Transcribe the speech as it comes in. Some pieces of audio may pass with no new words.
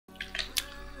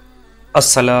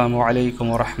আসসালামু আলাইকুম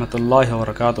ওরহমতুল্লাহি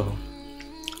ওবরকাতুহু।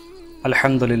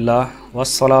 আলহামদুলিল্লাহ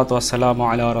ওয়াসসালাতু ওয়াসসালামু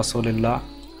আলা রাসূলিল্লাহ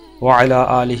ওয়া আলা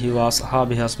আলিহি ওয়া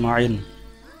আসহাবিহি আজমাইন।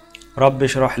 রব্বি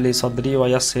ইশরাহ লি সাদরি ওয়া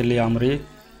ইয়াসসির লি আমরি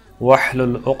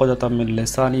ওয়াহলুল উকদাতাম মিন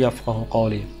লিসানি ইয়াফকাহু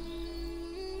কওলি।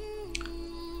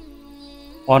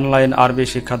 অনলাইন আরবি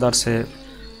শিক্ষাদার্সে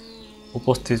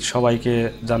উপস্থিত সবাইকে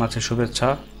জানাচ্ছি শুভেচ্ছা।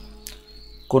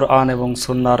 কুরআন এবং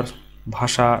সুন্নাহর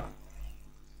ভাষা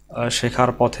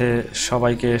শেখার পথে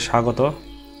সবাইকে স্বাগত।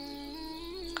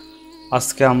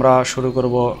 আজকে আমরা শুরু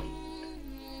করব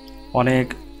অনেক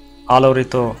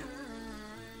আলোড়িত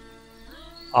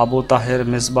আবু তাহের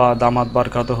মিসবা দামাত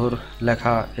বারকাতুহুর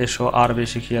লেখা এসো আরবি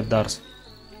শিখি এর দার্স।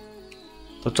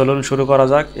 তো চলুন শুরু করা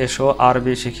যাক এসো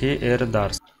আরবি শিখি এর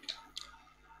দার্স।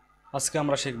 আজকে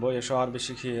আমরা শিখব এসো আরবি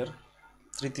শিখি এর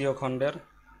তৃতীয় খণ্ডের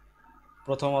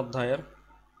প্রথম অধ্যায়ের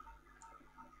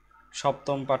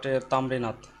সপ্তম পাঠের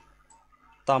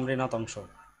তামরিনাত অংশ।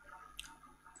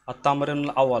 আর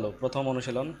তামরিনুল আউয়ালু প্রথম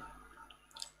অনুশীলন।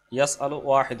 ইয়াস আলু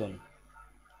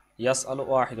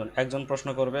ওয়াহিদুন একজন প্রশ্ন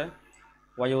করবে,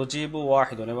 ওয়ায়ুজিবু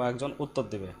ওয়াহিদুন এবং একজন উত্তর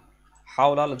দেবে।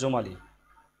 হাউলাল জুমালি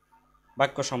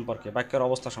বাক্য সম্পর্কে, বাক্যের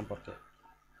অবস্থা সম্পর্কে।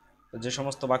 যে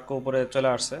সমস্ত বাক্য উপরে চলে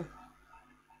আসছে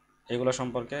এগুলো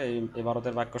সম্পর্কে, এই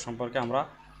ভারতের বাক্য সম্পর্কে আমরা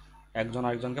একজন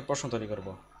আরেকজনকে প্রশ্ন তৈরি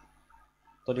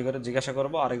করে জিজ্ঞাসা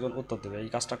করব, আরেকজন উত্তর দেবে। এই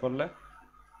কাজটা করলে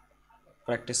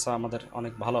প্র্যাকটিসটা আমাদের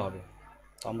অনেক ভালো হবে।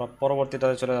 তো আমরা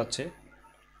পরবর্তীটাতে চলে যাচ্ছি।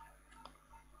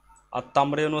 আর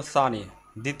তামরিনু সানি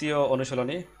দ্বিতীয়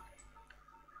অনুশীলনী।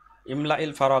 ইমলা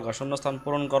ইল ফারাগা শূন্যস্থান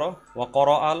পূরণ করো। ওয়া কর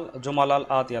আল জুমাল আল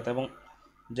আতিয়াত এবং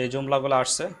যে জুমলাগুলো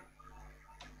আসছে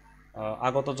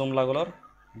আগত জুমলাগুলো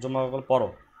পড়ো।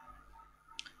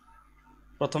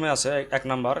 প্রথমে আছে 1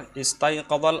 নাম্বার, ইস্তাই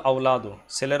কবাল আউলাদু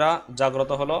ছেলেরা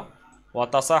জাগ্রত হলো। ওয়া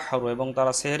তাসাহারু এবং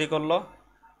তারা সেহরি করলো।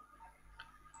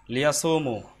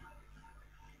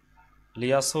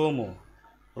 লিয়াসুমু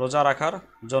রোজা রাখার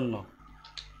জন্য।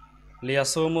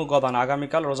 লিয়াসুমু গদান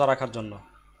আগামীকাল রোজা রাখার জন্য।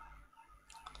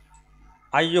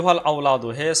 আইয়ুহাল আউলাদু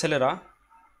হে ছেলেরা।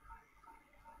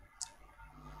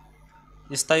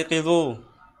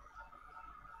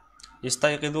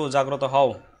 ইস্তাইকিদু জাগ্রত হও।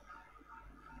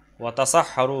 ওয়া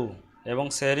তাসাহারু এবং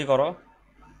সেহরি করো।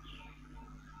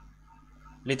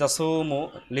 লিতাসুমু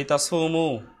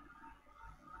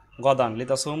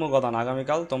গদান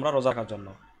আগামীকাল তোমরা রোজা রাখার জন্য।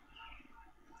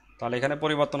 তাহলে এখানে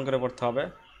পরিবর্তন করে পড়তে হবে।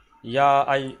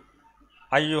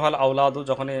 আইয়ুহাল আউলাদু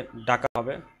যখনই ডাকা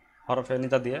হবে হরফে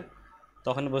নিদা দিয়ে,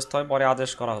 তখনই বুঝতে হবে পরে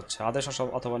আদেশ করা হচ্ছে, আদেশ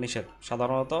অথবা নিষেধ।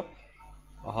 সাধারণত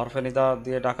হরফে নিদা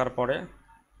দিয়ে ডাকার পরে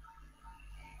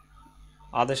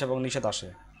আদেশ এবং নিষেধ আসে।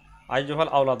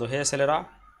 আইয়ুহাল আউলাদু হে ছেলেরা।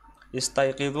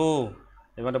 ইস্তাইকিদু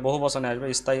এবারে বহু বচনে আসবে।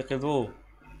 ইস্তাইকিদু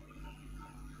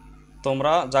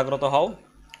তোমরা জাগ্রত হও।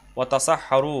 ওয়া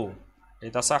তাসাহারু এই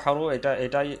তাসাহারু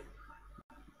এটাই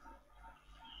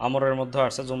আমরের মধ্যে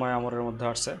আসছে, জুমায় আমরের মধ্যে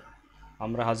আসছে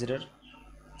আমরা হাজিরের।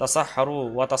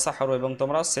 ওয়া তাসাহারু এবং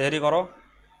তোমরা সেহরি করো।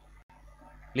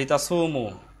 লিতাসুমু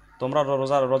তোমরা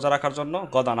রোজা রাখার জন্য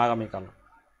গদান আগামীকাল।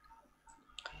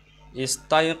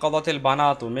 ইস্তাইকাদাতিল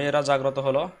বানাতু মেয়েরা জাগ্রত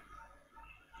হলো।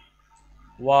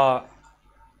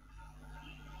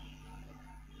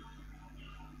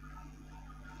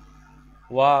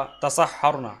 ওয়া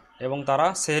তাসাহারনা এবং তারা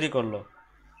সেহরি করলো।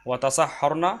 ওয়া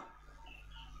তাসাহারনা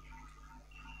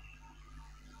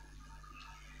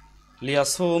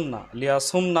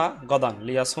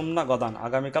লিয়াসুমনা গদান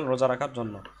আগামীকাল রোজা রাখার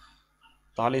জন্য।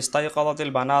 তাহলে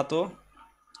ইস্তাইকাদাতিল বানাতু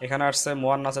এখানে আসছে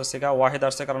মুয়ান্নাসের সিগা, ওয়াহিদ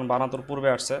আসছে কারণ বানাতুর পূর্বে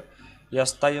আসছে।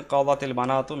 ইস্তাইকাদাতিল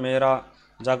বানাতু মেয়েরা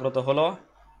জাগ্রত হলো।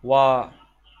 ওয়া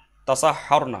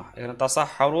তাসাহারনা এখানে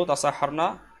তাসাহারনা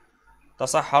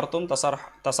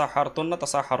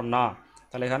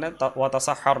তাহলে এখানে ওয়া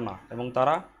তাসাহারনা এবং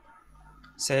তারা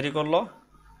সেহরি করলো।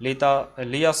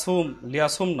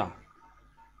 লিয়াসুমনা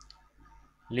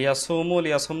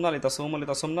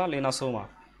লিনাসুমা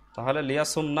তাহলে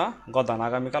লিয়াসুমনা গদান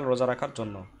আগামীকাল রোজা রাখার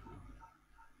জন্য।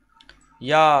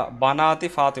 ইয়া বানাতি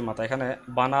ফাতিমাতা এখানে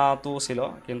বানাতু ছিল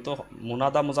কিন্তু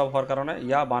মুনাদা মুজাফ হওয়ার কারণে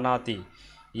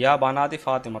ইয়া বানাতি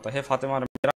ফাতিমাতা হে ফাতিমার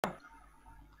মেয়েরা।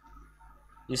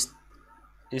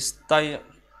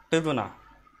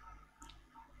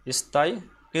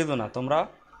 ইস্তাইকিদুনা তোমরা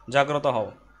জাগ্রত হও।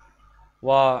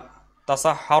 ওয়া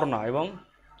তাসাহারনা এবং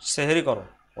সেহরি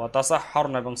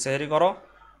করো।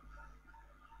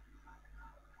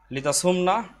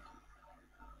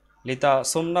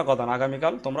 লিতাসুমনা গদান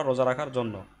আগামীকাল তোমরা রোজা রাখার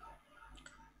জন্য।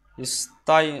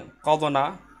 ইস্তাইকাদনা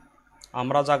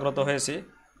আমরা জাগ্রত হয়েছি।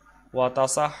 ওয়া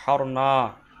তাসাহারনা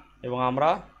এবং আমরা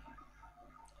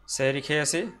সেহরি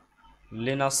খেয়েছি।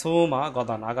 লিনাসুমা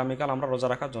গদান আগামীকাল আমরা রোজা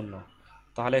রাখার জন্য।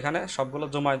 তাহলে এখানে সবগুলো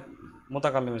জুমায়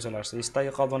মুতাকাল্লিমে চলে আসছে।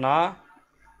 ইস্তাইকাদনা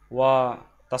ওয়া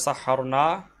তাসাহহারনা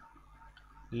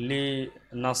লি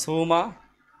নাসুমা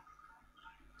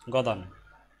গদান।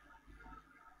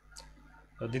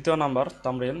 দ্বিতীয় নাম্বার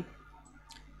তামরিন,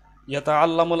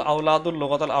 ইয়াতাআল্লামুল আওলাদুল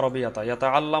লুগাতাল আরবিয়াতা।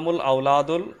 ইয়াতাআল্লামুল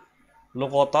আওলাদুল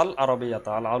লুগাতাল আরবিয়াতা।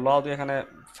 আল আওলাদু এখানে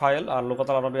ফাইল আর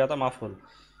লুগাতাল আরবিয়াতা মাফউল।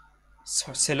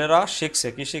 ছেলেরা শিখছে,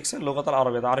 কি শিখছে? লুগাতাল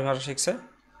আরবিয়াতা, আরবি ভাষা শিখছে।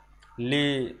 লি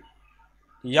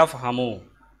ইয়াফহামু,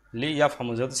 লি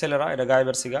ইয়াফহামু যেহেতু ছেলেরা, এটা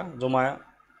গায়েবের সিগা,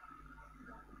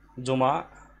 জুমা।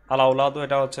 আল আওলাদু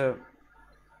এটা হচ্ছে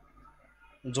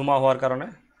জুমা হওয়ার কারণে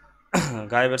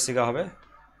গায়েবের সিগা হবে।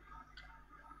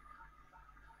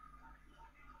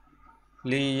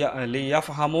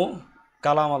 লিয়াফহামু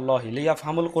কালাম আল্লাহি,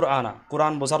 লিয়াফহামুল কুরআনা,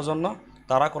 কুরআন বোঝার জন্য,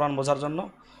 তারা কুরআন বোঝার জন্য।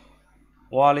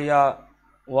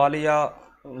 ওয়ালিয়া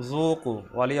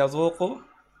যুকু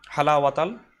হালাওয়াতাল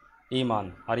ঈমান,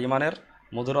 আর ঈমানের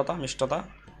মধুরতা, মিষ্টতা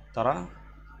তারা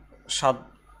স্বাদ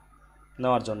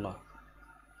নেওয়ার জন্য।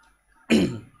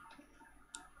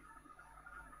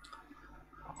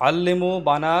 আল্লিমু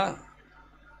বানাতিকুম,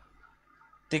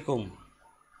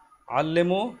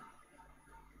 আল্লিমু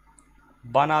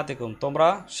বানাতিকুম, তোমরা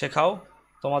শেখাও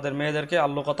তোমাদের মেয়েদেরকে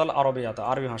আল্লুকাতাল আরবিয়াতা,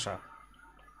 আরবি ভাষা।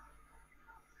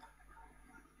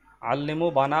 আল্লিমু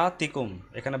বানাতিকুম,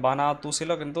 এখানে বানাতু ছিল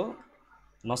কিন্তু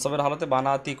নসবের হালতে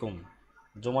বানাতিকুম,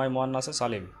 জুমাই মুয়ান্নাসে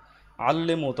সালিম।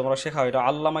 আল্লিমু তোমরা শেখাও, এটা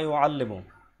আল্লামাই ও আল্লিমু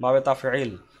বাবে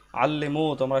তাফঈল। আল্লিমু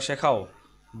তোমরা শেখাও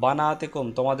বানাতিকুম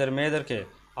তোমাদের মেয়েদেরকে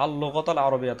আল্লুকাতাল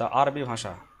আরবিয়াতা, আরবি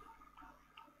ভাষা।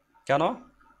 কেন?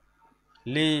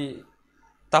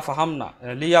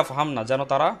 লিয়াফহামনা যেন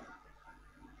তারা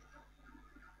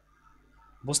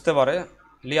বুঝতে পারে,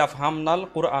 লিয়াফহামনাল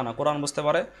কুরআনা, কুরআন বুঝতে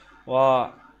পারে।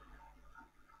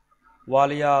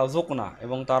 ওয়ালিয়া যুকনা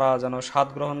এবং তারা যেন স্বাদ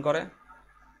গ্রহণ করে।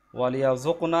 ওয়ালিয়া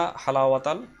যুকনা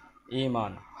হালাওয়াতাল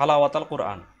ঈমান, হালাওয়াতাল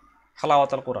কুরআন,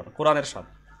 হালাওয়াতাল কুরআন, কুরআনের স্বাদ।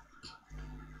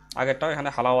 আগেরটাও এখানে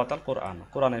হালাওয়াতাল কুরআন,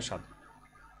 কুরআনের স্বাদ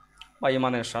বা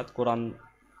ঈমানের স্বাদ, কুরআন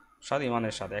স্বাদ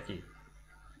ঈমানের স্বাদ একই।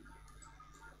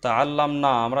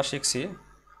 তাআল্লামনা আমরা শিখছি,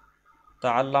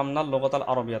 তাআল্লামনা লুগাতাল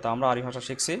আরবিয়াতা আমরা আরবি ভাষা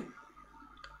শিখছি।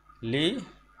 লি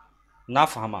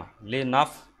নাফহামা, লি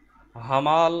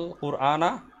নাফহামাল কুরআনা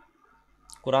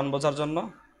কুরআন বোঝার জন্য।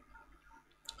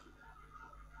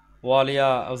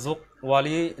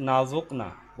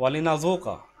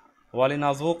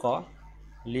 ওয়ালিনাযুকা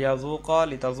লিয়াযুকা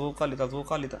লিতাযুকা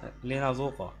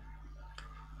লিনাযুকা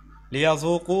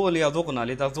লিয়াযুকু লিয়াযুকনা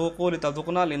লিতাযুকু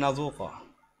লিতাযুকনা লিনাযুকা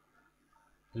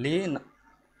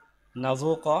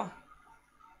লিনাযুকা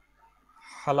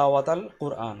হালাওয়াতাল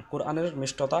কুরআন, কুরআনের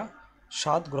মিষ্টতা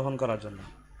স্বাদ গ্রহণ করার জন্য।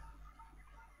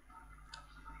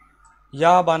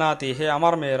 ইয়া বানাতি হে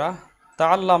আমার মেয়েরা,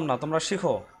 তাআল্লামনা তোমরা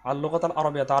শিখো আল্লুকাতাল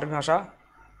আরবিয়াতা, আরবি ভাষা।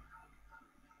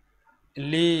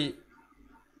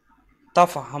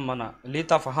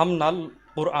 লিতাফহামনাল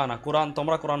কুরআনা কুরআন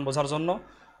তোমরা কুরআন বোঝার জন্য।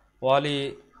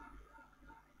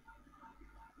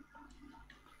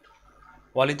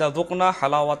 ওয়ালিতাযুকনা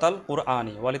হালাওয়াতাল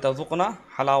কুরআনি, ওয়ালিতাযুকনা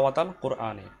হালাওয়াতাল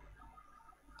কুরআনি।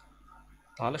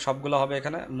 তাহলে সবগুলো হবে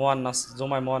এখানে মুয়ান্নাস,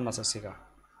 জুমায় মুয়ান্নাসের সিগা,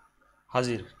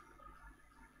 হাজির,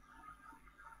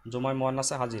 জুমায়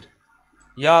মুয়ান্নাসে হাজির।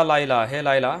 ইয়া লাইলা হে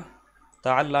লাইলা,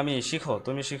 তাআল্লামি শিখো,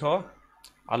 তুমি শিখো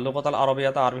আল্লুকাতাল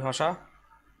আরবিয়াতা, আরবি ভাষা।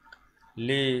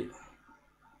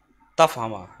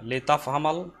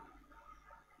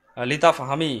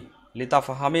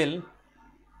 লিতাফহামিল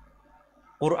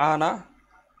কুরআনা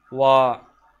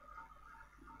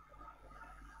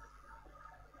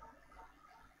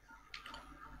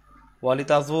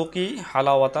ওয়ালিতাযুকি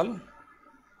হালাওয়াতাল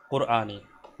কুরআনি,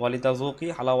 ওয়ালিতাযুকি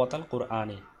হালাওয়াতাল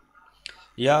কুরআনি।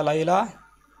 ইয়া লাইলা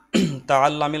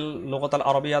তাআল্লামিল লুগাতাল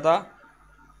আরবিয়াতা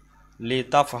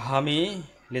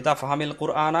লিতাফহামিল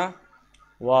কুরআনা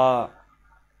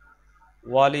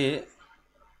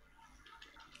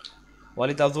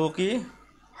ওয়ালিতাযুকি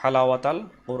হালাওয়াতাল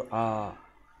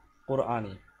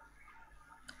কুরআনি।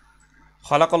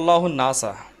 খলাকাল্লাহুন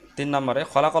নাসা, 3 নম্বরে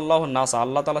খলাকাল্লাহুন নাসা,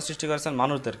 আল্লাহ তাআলা সৃষ্টি করেছেন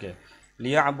মানুষদেরকে।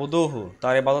 লিয়াবুদুহু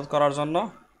তার ইবাদত করার জন্য,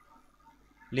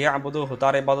 লিয়াবুদুহু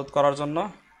তার ইবাদত করার জন্য।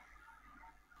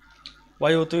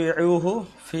 ওয়ায়ুতিউহু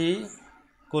ফি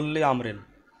কুল্লি আমরিন,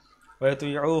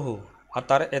 ওয়ায়ুতিউহু আর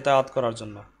তার ইতাআত করার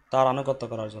জন্য, তার আনুগত্য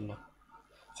করার জন্য।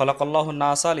 খলাকাল্লাহুন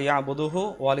নাসা লিয়াবুদুহু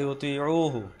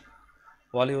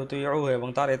ওয়ালিউতিউহু এবং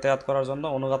তার ইতাআত করার জন্য,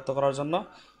 অনুগত্য করার জন্য।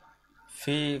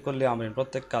 ফি কুল্লি আমরিন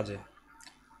প্রত্যেক কাজে।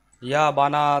 ইয়া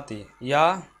বানাতি, ইয়া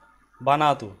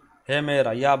বানাতু হে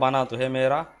মেয়েরা, ইয়া বানাতু হে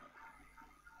মেয়েরা।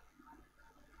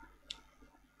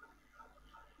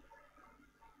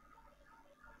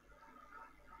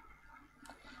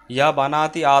 ইয়া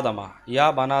বানাতি আদমা, ইয়া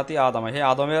বানাতি আদমা হে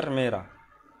আদমের মেয়েরা।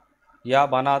 ইয়া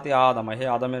বানাতি আদমা, হে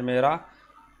আদমের মেয়েরা,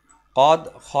 কদ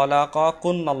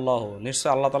খলাকাকুন্নাল্লাহু,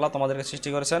 নিশ্চয় আল্লাহ তাআলা তোমাদেরকে সৃষ্টি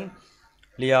করেছেন,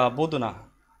 লিয়াবুদনা,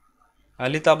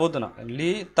 লিতাবুদনা,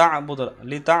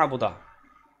 লিতাবুদা,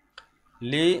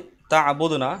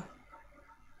 লিতাবুদনা,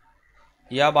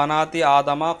 ইয়া বানাতি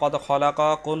আদমা কদ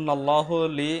খলাকাকুন্নাল্লাহু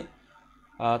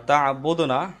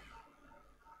লিতাবুদনা,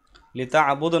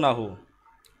 লিতাবুদনাহু,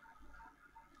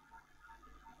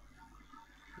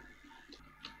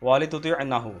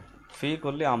 ওয়ালিতুতিউনাহু ফি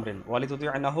কুল্লি আমরিন,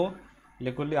 ওয়ালিতুতিউনাহু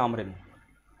লিকুল্লি আমরিন।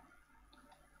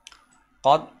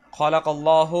 কদ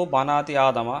খলাকাল্লাহু বানাতি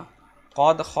আদমা,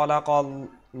 কদ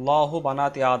খলাকাল্লাহু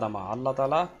বানাতি আদমা, আল্লাহ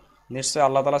তাআলা, নিশ্চয়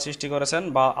আল্লাহ তাআলা সৃষ্টি করেছেন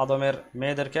বা আদমের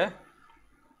মেয়েদেরকে,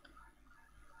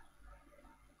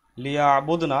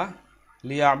 লিয়াবুদনা,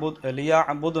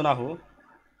 লিয়াবুদনাহু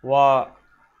ওয়া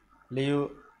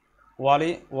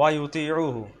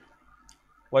ওয়ায়ুতিউহু,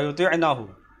 ওয়ায়ুতিউনাহু।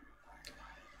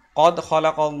 কদ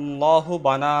খলাকাল্লাহু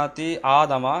বানাতি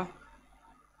আদমা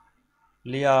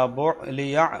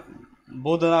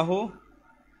লিয়াবুদনাহু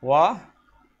ওয়া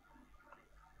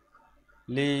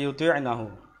লিইউতিউনাহু,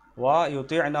 ওয়া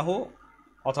ইউতিউনাহু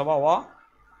অথবা ওয়া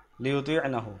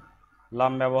লিইউতিউনাহু,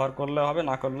 লাম ব্যবহার করলে হবে,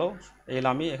 না করলেও এই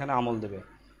লামই এখানে আমল দেবে,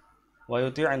 ওয়া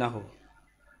ইউতিউনাহু।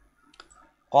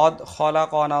 কদ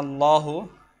খলাকানাল্লাহু,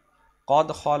 কদ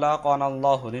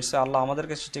খলাকানাল্লাহু, নিশ্চয় আল্লাহ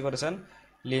আমাদেরকে সৃষ্টি করেছেন,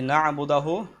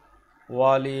 লিনা'বুদাহু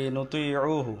ওয়া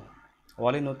লিনুতিউহু,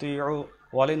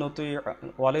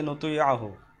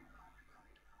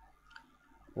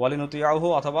 ওয়ালিনুতিআহু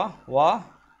অথবা ওয়া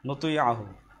নুতিআহু,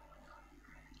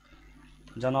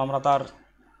 যেন আমরা তার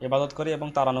ইবাদত করি এবং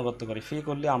তার আনুগত্য করি, ফি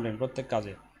কুল্লি আমরিন, প্রত্যেক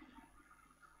কাজে,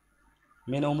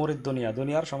 মিন উমুরিদ দুনিয়া,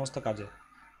 দুনিয়ার সমস্ত কাজে,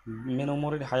 মিন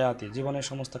উমুরিল হায়াতি, জীবনের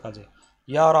সমস্ত কাজে।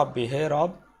 ইয়া রব্বি, হে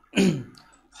রব,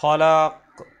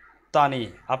 খলাকতানি,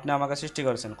 আপনি আমাকে সৃষ্টি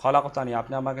করেছেন, খলাকতানি,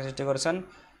 আপনি আমাকে সৃষ্টি করেছেন,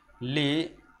 লি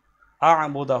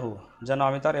আ'বুদাহু, যেন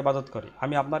আমি তার ইবাদত করি,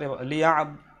 আমি আপনার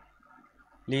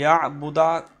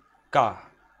লিয়া'বুদাকা,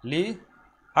 লি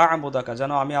আ'বুদাকা,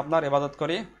 যেন আমি আপনার ইবাদত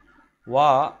করি, ওয়া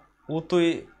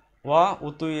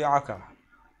উতুইআকা,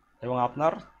 এবং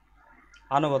আপনার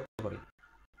আনুগত্য করি।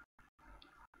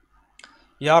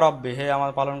 ইয়া রব্বি, হে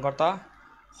আমার পালনকর্তা,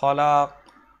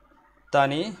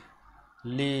 খলাকতানি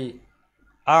লি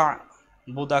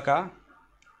আ'বুদাকা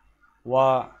ওয়া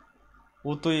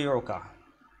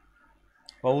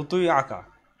উতুইআকা,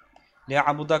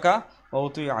 লিআ'বুদাকা ওয়া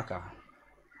উতুইআকা।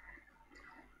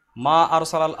 মা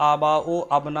আরসালাল আবাউ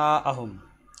আবনাআহুম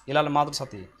ইলাল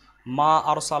মাদ্রাসাতি, মা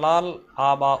আরসালাল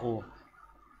আবাউ,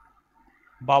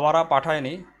 বাবারা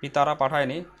পাঠায়নি, পিতারা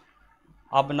পাঠায়নি,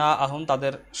 আবনাআহুম,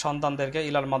 তাদের সন্তানদেরকে,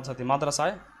 ইলাল মাদ্রাসাতি,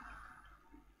 মাদ্রাসায়,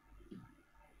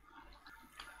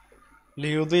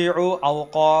 লিইউযিউ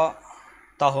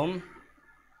আওকাতাহুম,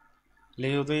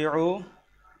 লিইউযিউ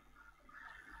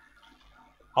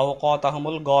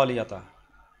আওকাতাহুমুল গালিয়াতা,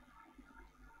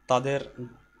 তাদের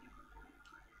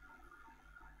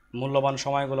মূল্যবান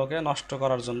সময়গুলোকে নষ্ট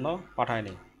করার জন্য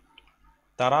পাঠায়নি,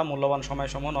 তারা মূল্যবান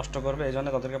সময়সমূহ নষ্ট করবে, এই জন্য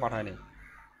তাদেরকে পাঠায়নি।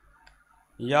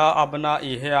 ইয়া আবনা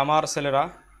ই, হে আমার ছেলেরা,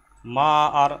 মা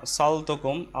আর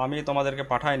সালতুকুম, আমি তোমাদেরকে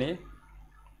পাঠাইনি,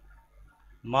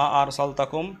 মা আর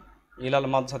সালতাকুম ইলাল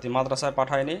মাদ্রাসাতি, মাদ্রাসায়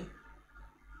পাঠায়নি,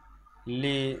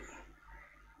 লি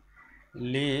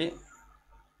লি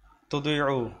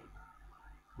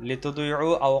তুদিউ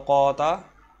আওকাতা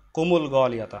কুমুল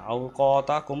গালিয়াতা,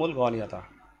 আওকাতা কুমুল গালিয়াতা।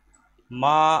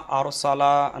 মা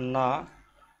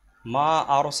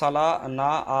আরসালানা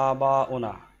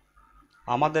আবাউনা,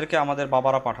 আমাদেরকে আমাদের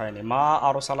বাবারা পাঠায়নি, মা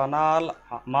আরসালানা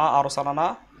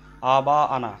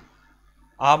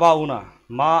আবাউনা,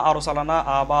 মা আরসালানা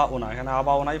আবাউনা, এখানে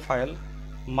আবাউনাই ফাইল,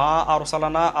 মা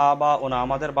আরসালানা আবাউনা,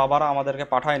 আমাদের বাবারা আমাদেরকে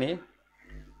পাঠায়নি,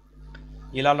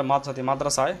 ইলাল মাদ্রাসাতি,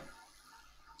 মাদ্রাসায়,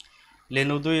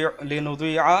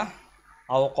 লিনুদিআ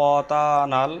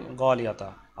আওকাতানাল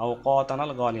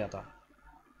গালিয়াতা।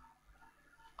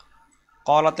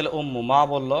 ক্বালাতিল উম্মু, মা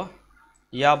বলল,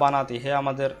 ইয়া বানাতি,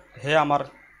 হে আমার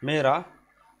মেয়েরা,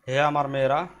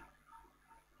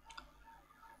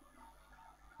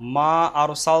 মা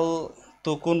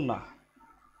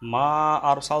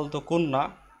আরসালতুকুন্না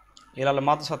ইলাল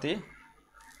মাদ্রাসাতি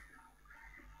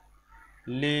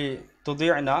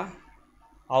লিতুদি'না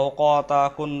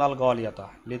আওকাতাকুন্নাল গালিয়াতা।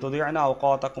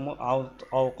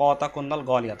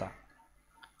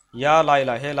 ইয়া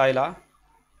লাইলা, হে লাইলা,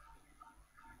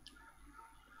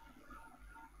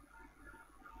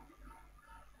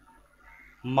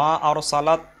 মা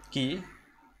আরসালাত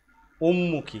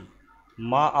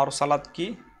কি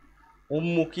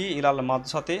উম্মুকি ইলাল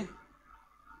মাদ্রাসাতি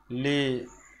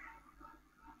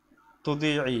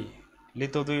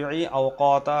লিতুদি'i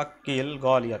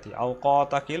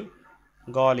আওকাতাকিল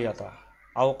গালিয়াতা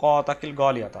আও কাতাকিল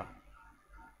গালিয়াতা।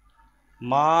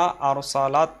 মা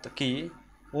আরসালাত কি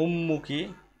উম্মুকি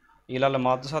ইলাল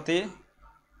মাদ্রাসাতি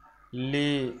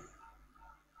লি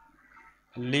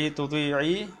লি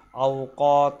তুদিই আও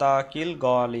কাতাকিল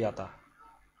গালিয়াতা।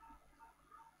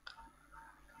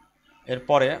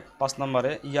 এরপরে 5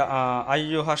 নম্বরে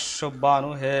আইয়ুহাস শুববানু,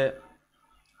 হে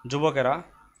যুবকেরা,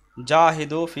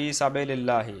 জাহিদু ফি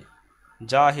সাবিলিল্লাহি,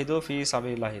 জাহিদু ফি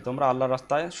সাবিলিল্লাহি, তোমরা আল্লাহর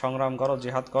রাস্তায় সংগ্রাম করো,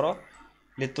 জিহাদ করো,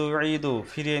 লিতুঈদু,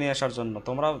 ফিরিয়ে নিয়ে আসার জন্য,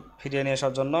 তোমরা ফিরিয়ে নিয়ে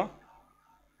আসার জন্য,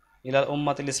 ইলাল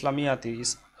উম্মাতিল ইসলামিয়াতি,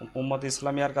 উম্মত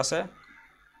ইসলামিয়ার কাছে,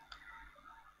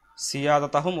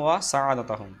 সিয়াদাতাহুম ওয়া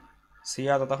সাআদাতাহুম,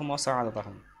 সিয়াদাতাহুম ওয়া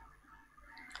সাআদাতাহুম।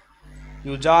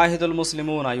 ইউজাহিদুল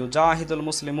মুসলিমুনা, ইউজাহিদুল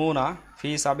মুসলিমুনা ফি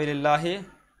সাবিলিল্লাহি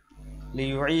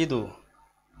লিয়ুঈদু,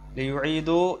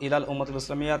 লিয়ুঈদু ইলাল উম্মাতিল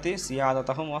ইসলামিয়াতি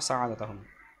সিয়াদাতাহুম ওয়া সাআদাতাহুম।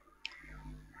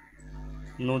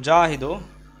 নুজাহিদু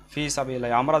ফি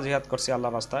সাবিলিল্লাহি, আমরা জিহাদ করছি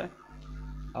আল্লাহর রাস্তায়,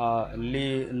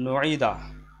 লিনুঈদা,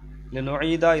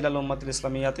 লিনুঈদা ইলাল উম্মাতিল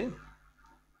ইসলামিয়াতি,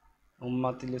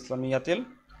 উম্মাতিল ইসলামিয়াতিল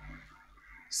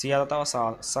সিয়াদাতা ওয়া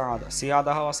সাআদা,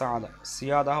 সিয়াদাহা ওয়া সাআদা,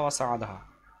 সিয়াদাহা ওয়া সাআদাহা।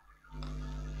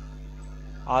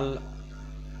 আল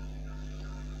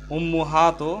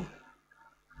উম্মুহাতু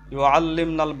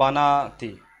ইউআল্লিমনাল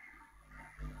বানাতি,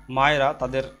 মায়েরা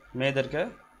তাদের মেয়েদেরকে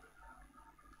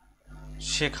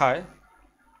শেখায়,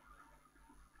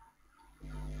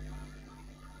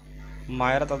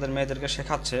 মায়েরা তাদের মেয়েদেরকে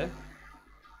শেখাচ্ছে,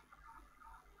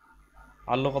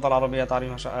 আল্লুকাতাল আরবিয়া, তারি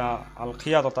ভাষা, আল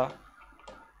খিয়াততা,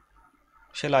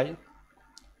 সেলাই।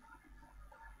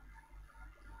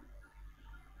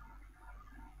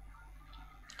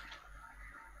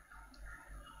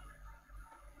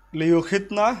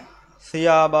 লিউখিতনা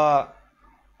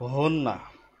সিয়াবাহুন্না,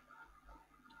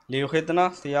 লিউখিতনা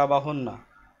সিয়াবাহুন্না।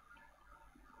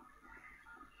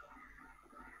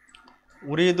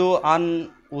 উরিদু আন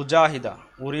উজাহিদা,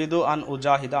 উরিদু আন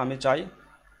উজাহিদা, আমি চাই,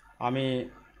 আমি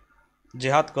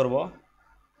জিহাদ করব,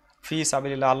 ফি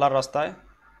সাবিলিল্লাহ, আল্লাহর রাস্তায়,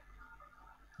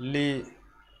 লি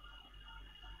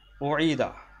উঈদা,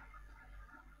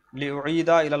 লি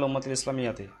উঈদা ইলাল উম্মাতিল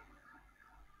ইসলামিয়াতি,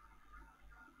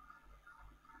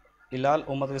 ইলাল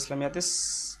উম্মাতিল ইসলামিয়াতি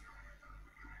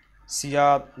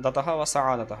সিয়াদাতাহা ওয়া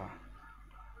সাআদাতাহা।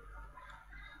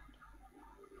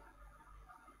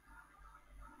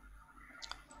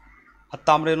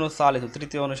 আত-তামরিনু সালিসু,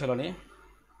 তৃতীয় অনুশীলনী।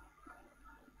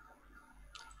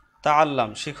 তাআল্লাম,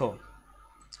 শিখো,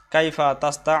 কাইফা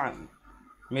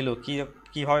তাস্তামিলু,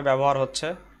 কিভাবে ব্যবহার হচ্ছে,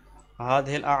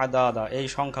 হাযিহিল আ'দাদা, এই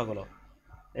সংখ্যাগুলো,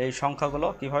 এই সংখ্যাগুলো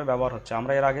কিভাবে ব্যবহার হচ্ছে।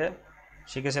 আমরা এর আগে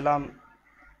শিখেছিলাম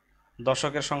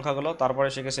দশকের সংখ্যাগুলো, তারপরে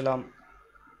শিখেছিলাম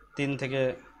 3 থেকে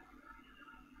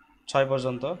 6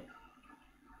 পর্যন্ত।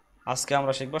 আজকে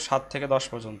আমরা শিখব 7 থেকে 10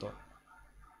 পর্যন্ত।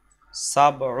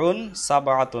 সাবউন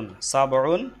সাবআতুন,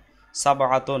 সাবউন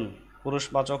সাবআতুন,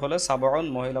 পুরুষবাচক হলে সাবউন,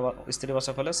 মহিলা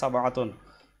স্ত্রীবাচক হলে সাবআতুন,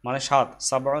 মানে 7,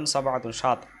 সাবউন সাবআতুন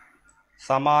 7।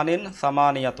 সামানিন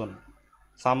সামানিয়াতুন,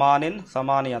 সামানিন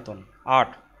সামানিয়াতুন 8,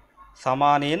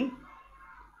 সামানিন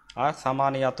আর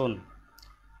সামানিয়াতুন।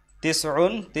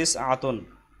 তিসউন তিসআতুন,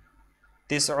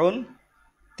 তিসউন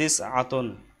তিসআতুন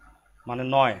মানে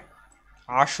 9।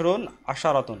 আশরুন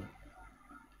আশারাতুন,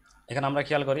 এখানে আমরা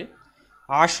খেয়াল করি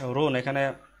আশরুন, এখানে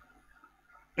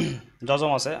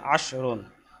যজম আছে আশরুন,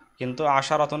 কিন্তু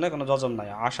আশারাতুনে কোনো যজম নাই,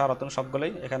 আশারাতুন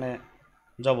সবগুলোই এখানে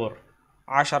জবর।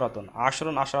 আশারাতুন,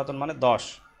 আশরুন আশারাতুন মানে 10।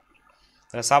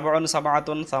 সাবউন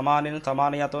সাবআতুন, সামানিন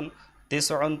সামানিয়াতুন,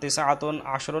 তিসউন তিসআতুন,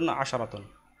 আশরুন আশারাতুন।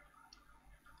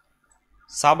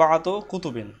 সাবআতু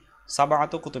কুতুবিন,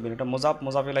 সাবআতু কুতুবিন, এটা মুজাফ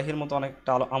মুজাফ ইলাইহির মতো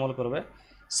অনেকটা আমল করবে।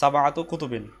 সাবআতু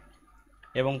কুতুবিন,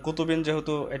 এবং কুতুবিন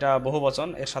যেহেতু এটা বহুবচন,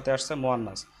 এর সাথে আসছে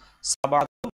মুয়ান্নাস,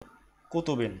 সাবআতু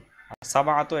কুতুবিন।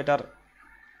 সাবআতু এটার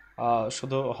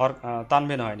শুধু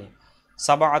তানবিন হয়নি,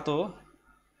 সাবআতু,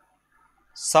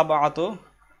 সাবআতু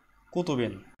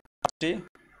কুতুবিন, 5টি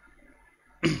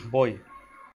বই।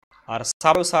 আর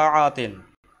সাবউ সাআতিন,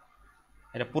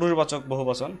 এটা পুরুষবাচক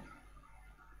বহুবচন,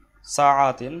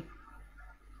 সাআতিন।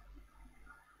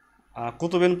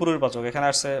 কুতুবিন পুরুষবাচক, এখানে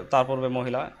আসছে তার পূর্বে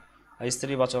মহিলা,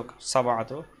 স্ত্রীবাচক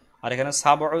সাবআতু। আর এখানে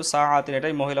সাবউ সাআতিন,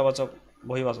 এটাই মহিলাবাচক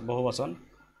বহুবচন,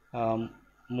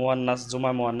 মুয়ান্নাস,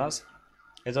 জুমা মুয়ান্নাস,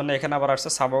 এজন্য এখানে আবার আসছে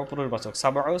সাবউ পুরুষবাচক,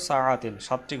 সাবউ সাআতিন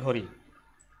 7টি ঘড়ি,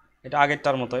 এটা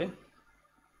আগেরটার মতোই।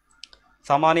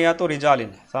 সামানিয়াতু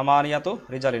রিজালিন, সামানিয়াতু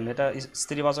রিজালিন, এটা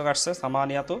স্ত্রীবাচক আসছে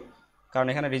সামানিয়াতু, কারণ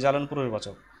এখানে রিজালুন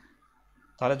পুরুষবাচক,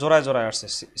 তাহলে জোড়ায় জোড়ায় আসছে,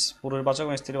 পুরুষবাচক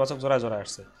এবং স্ত্রীবাচক জোড়ায় জোড়ায়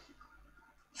আসছে।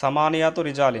 সামানিয়াতু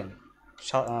রিজালিন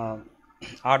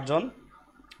 8 জন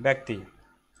ব্যক্তি।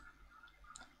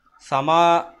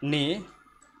 সামানি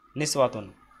নিসওয়াতুন,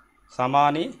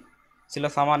 সামানি ছিল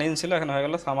সামানিন ছিল, এখানে হয়ে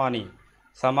গেল সামানি।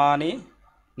 সামানি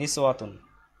নিসওয়াতুন,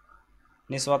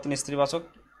 নিসওয়াতুন স্ত্রীবাচক,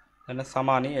 এখানে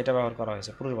সামানি এটা ব্যবহার করা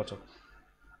হয়েছে পুরুষবাচক।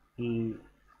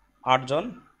 8 জন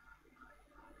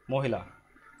মহিলা।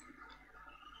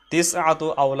 তিসআতু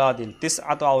আওলাদিন,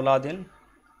 তিসআতু আওলাদিন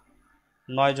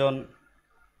 9 জন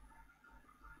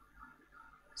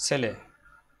ছেলে,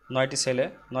 9টি ছেলে,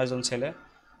 9 জন ছেলে।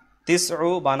 তিসউ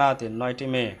বানাতিন 9টি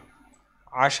মেয়ে।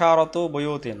 আশারতু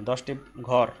বুয়ুতিন 10টি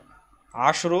ঘর।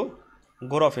 আশরু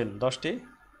গুরফিন 10টি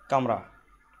কামরা।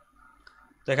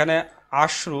 তো এখানে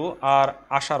আশরু আর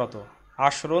আশারত,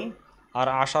 আশরুন আর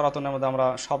আশারতনের মধ্যে আমরা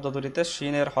শব্দ দুটিতে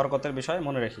শিনের হরকতের বিষয়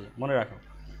মনে রাখো।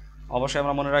 অবশ্যই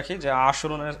আমরা মনে রাখি যে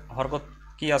আশরুনের হরকত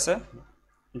কি আছে,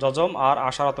 জজম, আর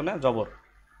আশারতনে জবর।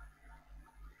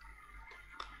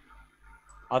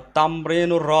 আর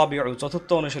তামরিনুর রাবিউ চতুর্থ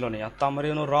অনুশীলনী, আর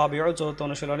তামরিনুর রাবিউ চতুর্থ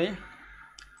অনুশীলনী।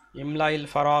 ইমলাইল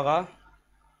ফারাগা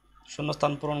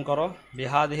শূন্যস্থান পূরণ করো,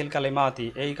 বিহাদিহিল কালিমাতি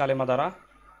এই কালিমা দ্বারা,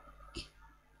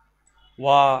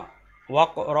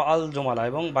 ওয়াকরাল জুমালা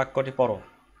এবং বাক্যটি পড়ো।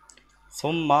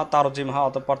 সুম্মা তারজিমহা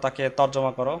অতঃপর তাকে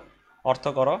তর্জমা করো, অর্থ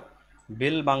করো,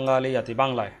 বিল বাঙ্গালিয়াতি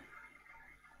বাংলায়।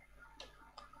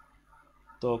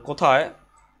 তো কোথায়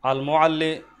আল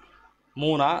মুআল্লি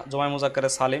মুনা জমাই মুজাক্কারে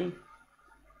সালিম,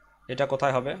 এটা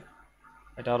কোথায় হবে?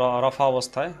 এটা রফা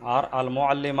অবস্থায়। আর আল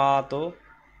মুআল্লিমাতু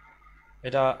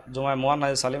এটা জমাই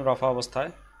মুয়ান্নাসে সালিম রফা অবস্থায়।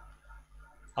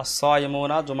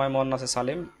 as-সাইমুনা জমাই মুয়ান্নাসে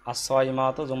সালিম,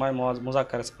 as-সাইমাতু জমাই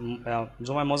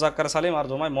মুজাক্কারে সালিম আর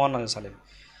জমাই মুয়ান্নাসে সালিম।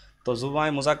 তো জুমাই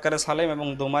মুজাক্কারে সালিম এবং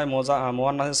দুমাই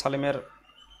মুয়ান্নাসে সালিমের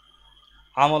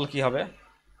আমল কি হবে,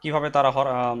 কিভাবে তারা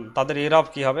তাদের ইরাব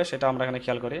কি হবে সেটা আমরা এখানে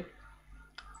খেয়াল করি।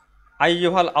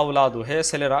 আইয়ুহাল আউলাদু হে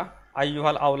ছেলেরা,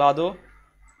 আইয়ুহাল আউলাদু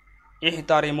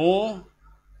ইহতারিমু,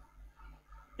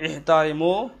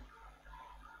 ইহতারিমু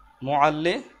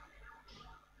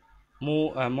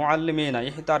মুআল্লিমিনা,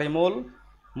 ইহতারিমুল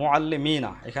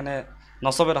মুআল্লিমিনা, এখানে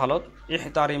নসবের হালত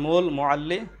ইহতারিমুল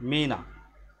মুআল্লিমিনা,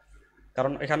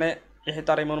 কারণ এখানে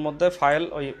ইহতারিমুর মধ্যে ফাইল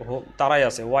ওই তারাই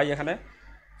আছে, ওয়াই এখানে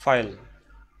ফাইল,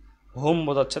 হুম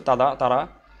বোঝাচ্ছে তারা,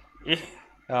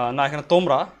 না এখানে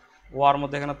তোমরা, ওয়ার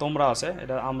মধ্যে এখানে তোমরা আছে,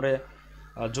 এটা আমরে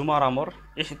জুমার আমর।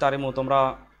 ইহতারিমু তোমরা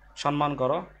সম্মান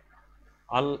করো,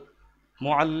 আল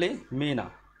মুআল্লিমিনা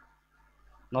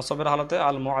নসবের হালতে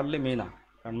আল মুআল্লিমিনা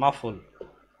মাফুল।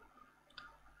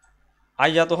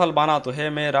 আইয়াতুহাল বানাতু হে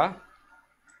মেয়েরা,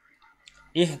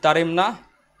 ইহতারিমনা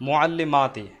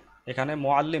মুআল্লিমাতি, এখানে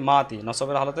মুআল্লিমাতি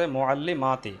নসবের হালতে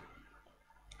মুআল্লিমাতি,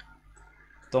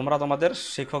 তোমরা তোমাদের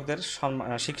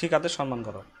শিক্ষিকাদের সম্মান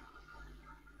করো,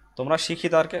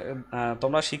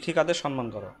 তোমরা শিক্ষিকাদের সম্মান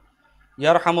করো।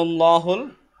 ইয়ারহামুল্লাহুল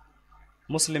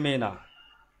মুসলিমিনা,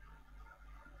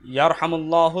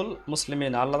 ইয়ারহামুল্লাহুল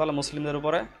মুসলিমিনা আল্লাহ তাআলা মুসলিমদের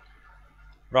উপরে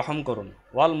রহম করুন।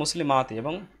 ওয়াল মুসলিমাতি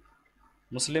এবং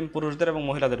মুসলিম পুরুষদের এবং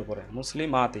মহিলাদের উপরে,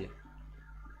 মুসলিমাতি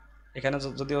এখানে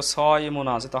যদিও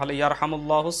সাইমুনা আছে তাহলে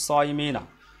ইয়ারহামুল্লাহু সাইমিনা,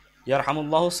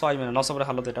 ইয়ারহামুল্লাহু সাইমিনা নসবের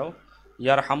হালত এটাও,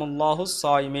 ইয়ারহামুল্লাহু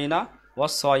সাইমিনা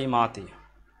ওয়াস সাইমাতি,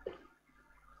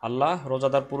 আল্লাহ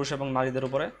রোজাদার পুরুষ এবং নারীদের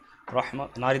উপরে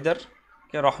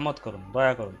নারীদেরকে রহমত করুন,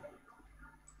 দয়া করুন।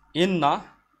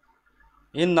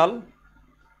 ইন্নাল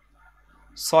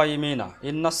সাইমিনা,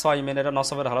 ইন্না সাইমিনা এটা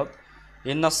নসবের হালত,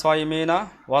 ইন্না সাইমিনা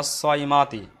ওয়াস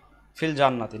সাইমাতি ফিল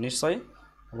জান্নাতি, নিশ্চয়ই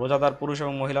রোজাদার পুরুষ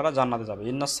এবং মহিলারা জান্নাতে যাবে।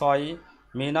 ইন্না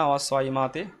সাইমিনা ওয়াস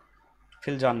সাইমাতি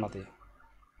ফিল জান্নাতি।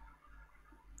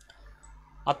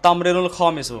 আত-তামরিনুল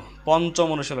খামিসু পঞ্চম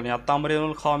অনুশীলনী,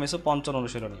 আত-তামরিনুল খামিসু পঞ্চম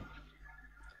অনুশীলনী।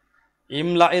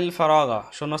 ইমলাইল ফারাগা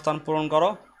শূন্যস্থান পূরণ করো,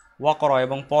 ওয়াকরা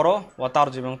এবং পড়ো, ওয়া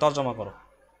তারজিম এবং তর্জমা করো।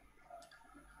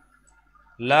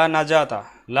 লা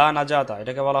নাজাতা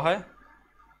এটাকে বলা হয়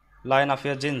লা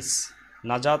নাফিয়া জিন্স,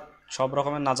 নাজাত সব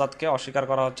রকমের নাজাতকে অস্বীকার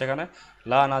করা হচ্ছে এখানে।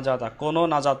 লা নাজাতা কোনো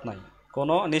নাজাত নাই,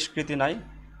 কোনো নিষ্কৃতি নাই,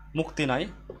 মুক্তি নাই।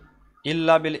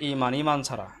 ইল্লা বিল ইমান ইমান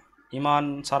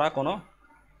ছাড়া কোনো,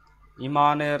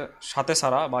 ইমানের সাথে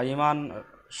ছাড়া বা ইমান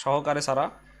সহকারে ছাড়া,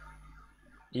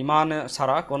 ইমান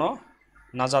ছাড়া কোনো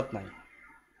নাজাত নাই।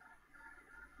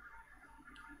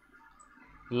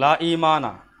 লা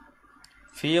ইমানা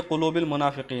ফি কুলুবিল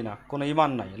মুনাফিকিনা কোনো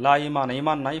ইমান নাই, লা ইমানা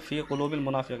ইমান নাই, ফি কুলুবিল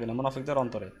মুনাফিকিনা মুনাফিকদের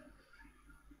অন্তরে।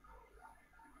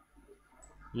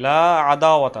 লা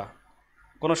আদাওয়াতা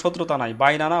কোনো শত্রুতা নাই,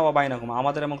 বাইনানা ওয়া বাইনাকুম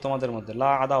আমাদের এবং তোমাদের মধ্যে। লা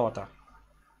আদাওয়াতা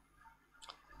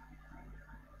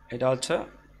এটা হচ্ছে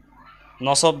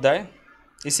নসব দেয়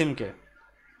ইসিমকে,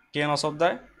 কে নসব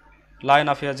দেয়? লা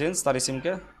নাফিয়া জিন্স তার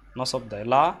ইসিমকে নসব দেয়।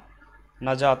 লা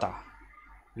নাজাতা,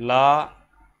 লা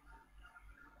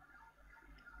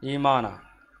ইমানা,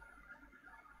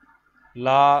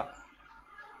 লা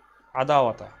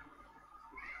আদাওয়াতা।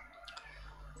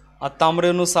 আর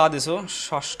তামরিনু সাদিসু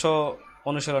ষষ্ঠ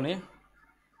অনুশীলনী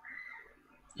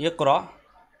ইকরা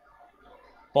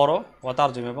পড়ো ওয়া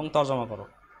তারজমা এবং তর্জমা করো।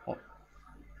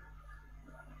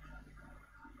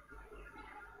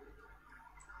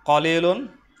 কলিলুন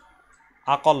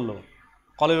আকল্লু,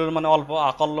 কলিলুন মানে অল্প,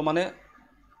 আকল্লু মানে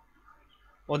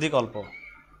অধিক অল্প।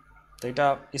 তো এটা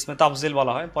ইসমে তাফজিল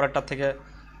বলা হয়। পরেরটার থেকে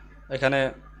এখানে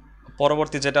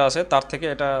পরবর্তী যেটা আছে তার থেকে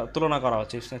এটা তুলনা করা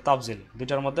হচ্ছে, ইসমে তাফজিল,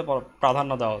 দুইটার মধ্যে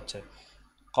প্রাধান্য দেওয়া হচ্ছে।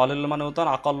 কলিল মানে উত্তম,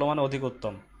 আকল্লু মানে অধিক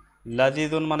উত্তম।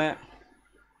 লাদিদুন মানে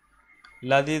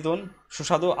লাদিদুন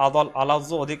সুস্বাদু, আদল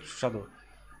আলাজু অধিক সুস্বাদু।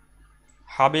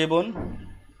 হাবিবুন,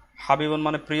 হাবিবুন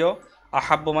মানে প্রিয়,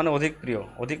 আহাব্বু মানে অধিক প্রিয়,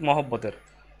 অধিক মহব্বতের।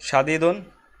 শাদিদুন,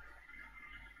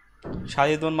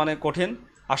 শাদিদুন মানে কঠিন,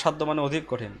 আসাধ্য মানে অধিক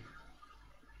কঠিন।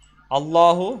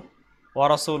 আল্লাহু ওয়া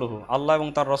রাসূলুহু, আল্লাহ এবং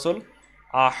তার রসুল।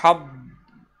 আহাব্বু,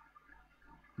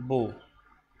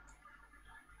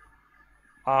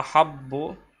 আহাব্বু,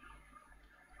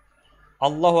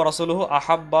 আল্লাহু ওয়া রাসূলুহু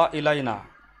আহাব্বা ইলাইনা।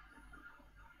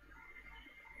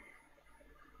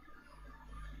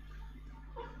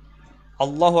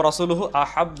 আল্লাহু রাসূলুহু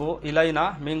আহাব্বু ইলাইনা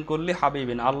মিন কুল্লি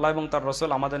হাবিবিন, আল্লাহ এবং তার রসুল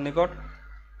আমাদের নিকট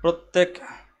প্রত্যেক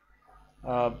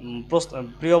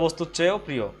প্রিয় বস্তুর চেয়েও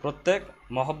প্রিয়, প্রত্যেক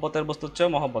মহব্বতের বস্তুর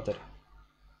চেয়েও মহব্বতের।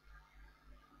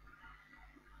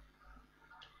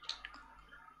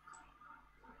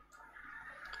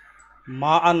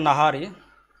 মা আন নাহারি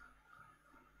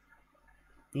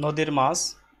নদীর মাছ,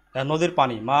 নদীর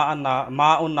পানি। মা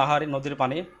উন নাহারি নদীর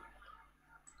পানি।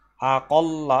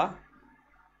 আকল্লা,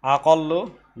 আকল্লু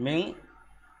মিং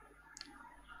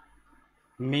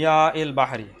মিয়া ইল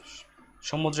বাহারি,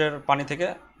 সমুদ্রের পানি থেকে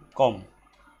কম,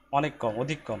 অনেক কম,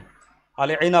 অধিক কম। আল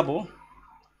ইনাবু,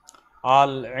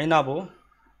 আল ইনাবু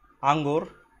আঙ্গুর।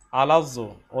 আলাজু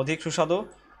অধিক সুস্বাদু,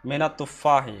 মিনাত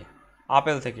তুফাহি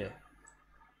আপেল থেকে।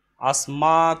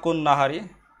 আসমাকুন নাহারি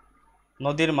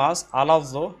নদীর মাছ।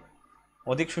 আলাজু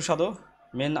অধিক সুস্বাদু,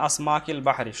 মিন আসমাকিল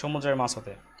বাহারি সমুদ্রের মাছ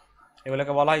হতে।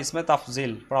 এগুলোকে বলা হয় ইসমে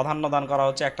তাফজিল, প্রাধান্য দান করা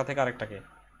হচ্ছে একটা থেকে আরেকটাকে,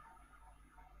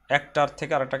 একটার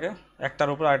থেকে আরেকটাকে, একটার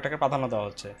উপর আরেকটাকে প্রাধান্য দেওয়া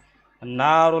হচ্ছে।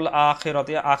 নারুল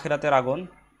আখিরাতি আখিরাতের আগুন।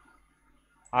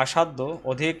 আসাধ্য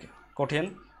অধিক কঠিন,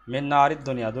 মিন নারিদ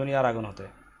দুনিয়া দুনিয়ার আগুন হতে।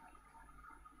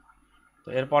 তো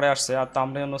এরপরে আসছে আর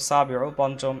তামরিনু সাবিউ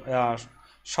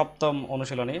সপ্তম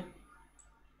অনুশীলনী,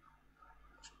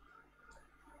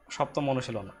 সপ্তম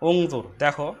অনুশীলন। উংজুর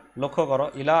দেখো, লক্ষ্য করো।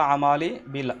 ইলা আমালি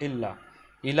বিল্লা ইল্লা,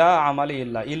 ইলা আমালি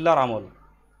ইল্লা, ইল্লার আমল,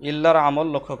 ইল্লার আমল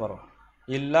লক্ষ্য করো।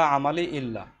 ইল্লা আমালি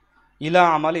ইল্লা, ইলা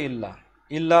আমালি ইল্লা,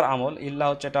 ইল্লার আমল। ইল্লা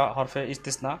হচ্ছে এটা হরফে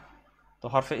ইস্তিসনা। তো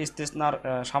হরফে ইস্তিসনার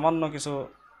সামান্য কিছু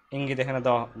ইঙ্গিত এখানে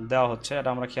দেওয়া হচ্ছে, এটা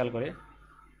আমরা খেয়াল করি।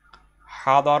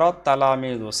 হাদারাত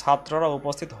তালামিযু ছাত্ররা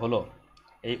উপস্থিত হলো।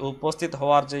 এই উপস্থিত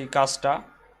হওয়ার যেই কাজটা,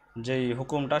 যেই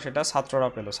হুকুমটা, সেটা ছাত্ররা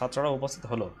পেল, ছাত্ররা উপস্থিত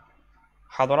হলো।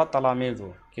 হাদারাত তালামিযু,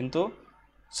 কিন্তু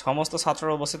সমস্ত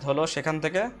ছাত্ররা উপস্থিত হলো, সেখান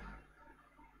থেকে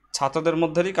ছাত্রদের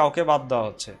মধ্যেই কাউকে বাদ দেওয়া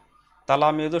হচ্ছে।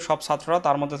 তালামিযু সব ছাত্ররা,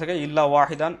 তার মধ্যে থেকে ইল্লা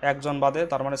ওয়াহিদান একজন বাদে,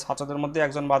 তার মানে ছাত্রদের মধ্যে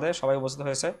একজন বাদে সবাই উপস্থিত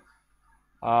হয়েছে।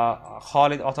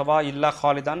 খালিদ অথবা ইল্লা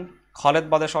খালিদান, খালেদ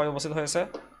বাদে সবাই উপস্থিত হয়েছে।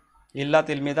 ইল্লা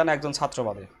তিলমিদান একজন ছাত্র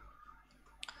বাদে।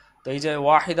 তো এই যে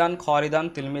ওয়াহিদান, খালিদান,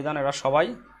 তিলমিদান এরা সবাই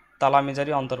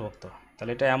তালামিজারই অন্তর্ভুক্ত।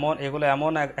 তাহলে এটা এগুলো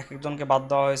এমন এক একজনকে বাদ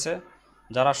দেওয়া হয়েছে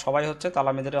যারা সবাই হচ্ছে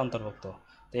তালামিজারই অন্তর্ভুক্ত।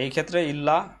 তো এই ক্ষেত্রে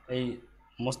ইল্লা এই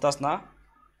মুস্তাসনা,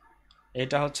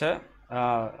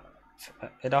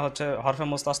 এটা হচ্ছে হরফে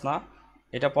মুস্তাসনা,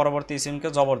 এটা পরবর্তী ইসিমকে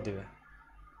জবর দিবে,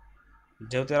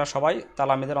 যেহেতু এরা সবাই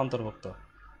তালামিদের অন্তর্ভুক্ত।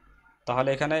 তাহলে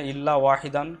এখানে ইল্লা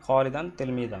ওয়াহিদান খালিদান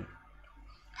তিলমিদান,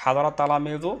 হাদারাত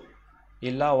তালামিযু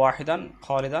ইল্লা ওয়াহিদান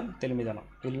খালিদান তিলমিদান,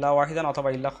 ইল্লা ওয়াহিদান অথবা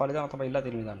ইল্লা খালিদান অথবা ইল্লা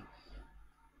তিলমিদান।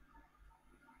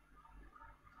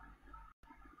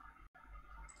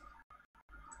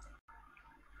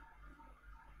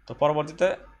 তো পরবর্তীতে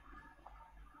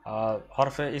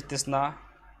হরফে ইস্তিসনা,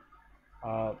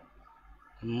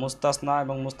 মুস্তাসনা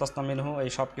এবং মুস্তাসনা মিনহু এই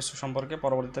সব কিছু সম্পর্কে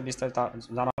পরবর্তীতে বিস্তারিত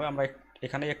জানা হবে, আমরা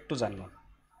এখানে একটু জানলাম।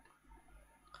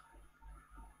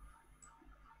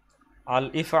 আল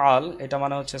ইফআল এটা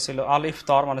মানে ছিল আল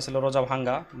ইফতার, মানে ছিল রোজা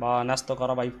ভাঙ্গা বা ন্যস্ত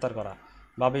করা বা ইফতার করা।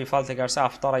 বাবে ইফাল থেকে আসছে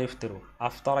আফতারা ইফতিরু,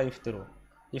 আফতারা ইফতিরু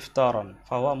ইফতারন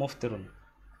ফাহুয়া মুফতিরুন।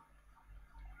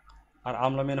 আর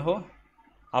আমল মিনহু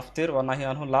আফতির ওয়া নাহি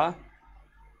আনহু লা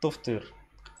তুফতির।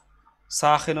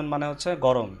 সাখিনুন মানে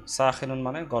গরম, সাখিনুন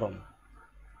মানে গরম।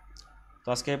 তো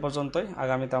আজকে এই পর্যন্তই,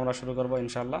 আগামীতে আমরা শুরু করব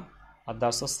ইনশাআল্লাহ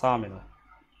আদ-দারসুস সামিনু,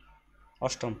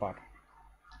 অষ্টম পাঠ।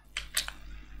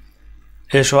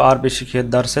 এসো আরবি শিখি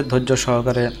দার্সে ধৈর্য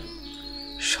সহকারে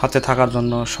সাথে থাকার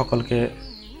জন্য সকলকে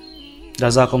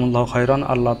জাযাকুমুল্লাহু খাইরান।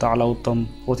 আল্লাহ তাআলা উত্তম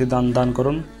প্রতিদান দান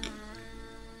করুন।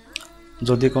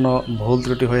 যদি কোনো ভুল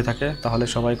ত্রুটি হয়ে থাকে তাহলে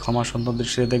সবাই ক্ষমা সুন্দর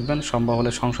দৃষ্টিতে দেখবেন, সম্ভব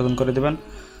হলে সংশোধন করে দেবেন।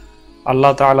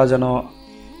 আল্লাহ তাআলা যেন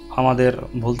আমাদের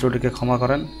ভুল ত্রুটিকে ক্ষমা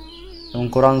করেন এবং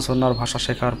কোরআন সুন্নাহর ভাষা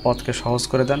শেখার পথকে সহজ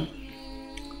করে দেন।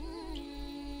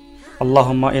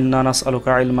 আল্লাহুম্মা ইন্না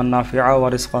নাসআলুকা ইলমান নাফিআ ওয়া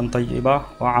রিজকান তাইয়্যিবা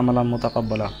ওয়া আমালান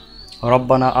মুতাকাব্বালা।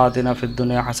 রব্বানা আতিনা ফিদ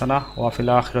দুনিয়া হাসানাহ ওয়া ফিল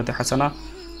আখিরাতি হাসানাহ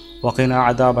ওয়া কিনা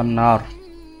আযাবান নার।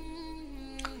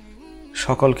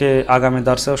 সকলকে আগামী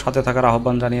দার্সেও সাথে থাকার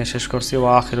আহ্বান জানিয়ে শেষ করছি।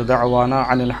 ওয়া আখিরু দাওয়ানা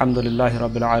আনিল হামদুলিল্লাহি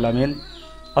রাব্বিল আলামিন।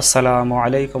 আসসালামু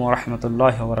আলাইকুম ওয়া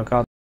রাহমাতুল্লাহি ওয়া বারাকাতুহু।